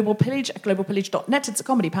called Global Pillage at globalpillage.net. It's a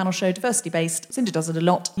comedy panel show, diversity-based. Sindhu does it a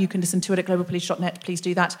lot. You can listen to it at globalpillage.net. Please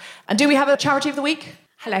do that. And do we have a charity of the week?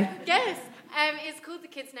 Hello. Yes. It's called the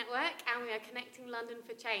Kids Network, and we are connecting London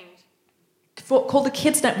for change. Called the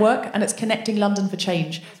Kids Network, and it's connecting London for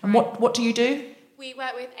change. Right. And what do you do? We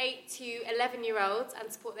work with 8 to 11-year-olds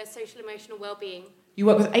and support their social emotional well-being. You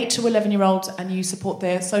work with 8 to 11-year-olds and you support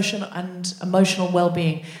their social and emotional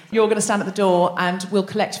well-being. You're going to stand at the door and we'll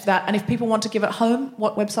collect for that. And if people want to give at home,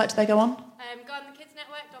 what website do they go on? Go on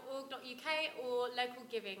thekidsnetwork.org.uk or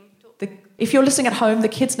localgiving.org. If you're listening at home,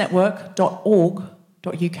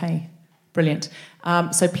 thekidsnetwork.org.uk. Brilliant.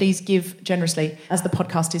 So please give generously, as the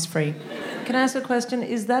podcast is free. Can I ask a question?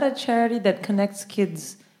 Is that a charity that connects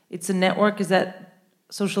kids? It's a network. Is that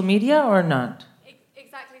social media or not?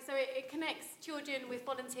 Exactly. So it connects children with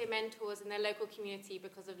volunteer mentors in their local community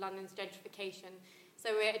because of London's gentrification.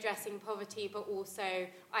 So we're addressing poverty, but also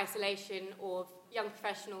isolation of young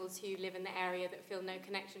professionals who live in the area that feel no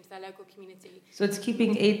connection to their local community. So it's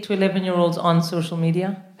keeping 8 to 11-year-olds on social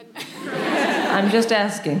media? I'm just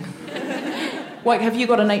asking. Wait, have you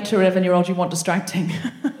got an 8 to 11-year-old you want distracting?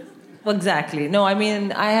 Well, exactly. No, I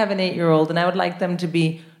mean, I have an 8-year-old and I would like them to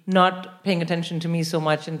be not paying attention to me so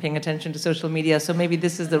much and paying attention to social media. So maybe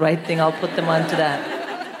this is the right thing. I'll put them onto that.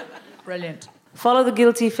 Brilliant. Follow The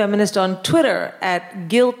Guilty Feminist on Twitter at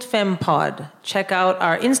GuiltFemPod. Check out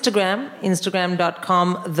our Instagram,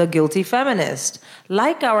 instagram.com, The Guilty Feminist.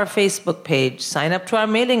 Like our Facebook page. Sign up to our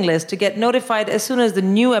mailing list to get notified as soon as the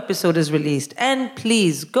new episode is released. And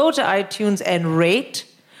please go to iTunes and rate,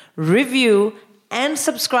 review, and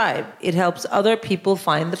subscribe. It helps other people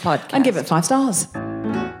find the podcast. And give it 5 stars.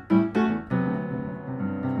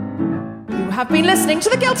 You have been listening to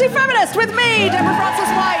The Guilty Feminist with me, Deborah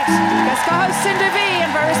Francis White, guest co-host Sindhu V,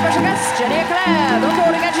 and very special guest Jenny Eclair. The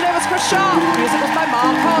recording engineer was Chris Sharp. Music was by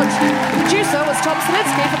Mark Hodge. The producer was Tom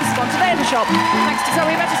Selitsky for the Spontaneity Shop. Thanks to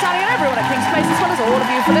Zoe Bettisani and everyone at King's Place, as well as all of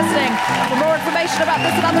you for listening. For more information about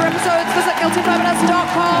this and other episodes, visit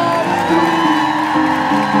guiltyfeminist.com.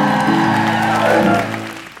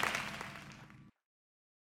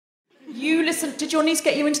 You listen. Did your niece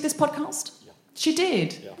get you into this podcast? Yeah. She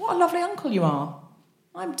did? Yeah. What a lovely uncle you are.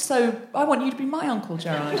 I want you to be my Uncle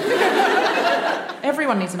Gerard.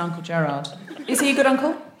 Everyone needs an Uncle Gerard. Is he a good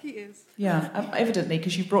uncle? He is. Yeah, evidently,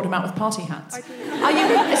 because you brought him out with party hats. I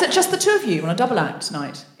do. Is it just the two of you on a double act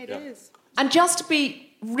tonight? It is. And just to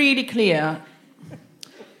be really clear,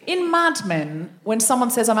 in Mad Men, when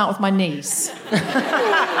someone says I'm out with my niece,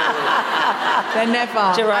 they're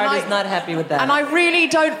never... Gerard is not happy with that. And I really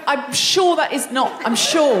don't... I'm sure that is not... I'm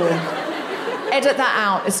sure... Edit that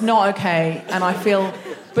out. It's not okay. And I feel...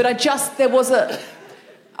 But there was a...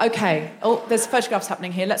 Okay. Oh, there's photographs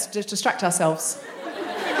happening here. Let's just distract ourselves.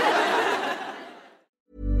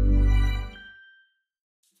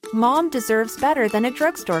 Mom deserves better than a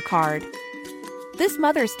drugstore card. This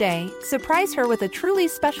Mother's Day, surprise her with a truly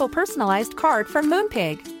special personalized card from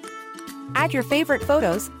Moonpig. Add your favorite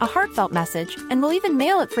photos, a heartfelt message, and we'll even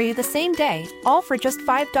mail it for you the same day, all for just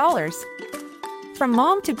 $5. From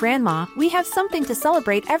mom to grandma, we have something to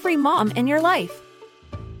celebrate every mom in your life.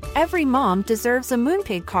 Every mom deserves a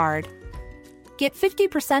Moonpig card. Get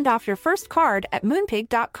 50% off your first card at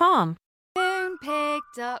moonpig.com.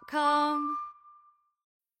 Moonpig.com.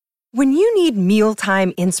 When you need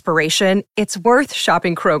mealtime inspiration, it's worth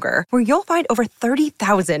shopping Kroger, where you'll find over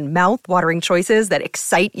 30,000 mouth-watering choices that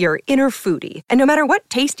excite your inner foodie. And no matter what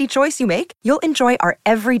tasty choice you make, you'll enjoy our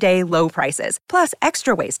everyday low prices, plus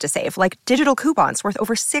extra ways to save, like digital coupons worth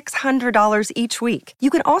over $600 each week. You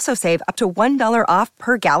can also save up to $1 off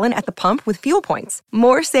per gallon at the pump with fuel points.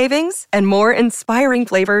 More savings and more inspiring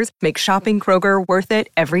flavors make shopping Kroger worth it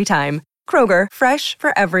every time. Kroger, fresh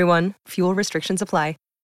for everyone. Fuel restrictions apply.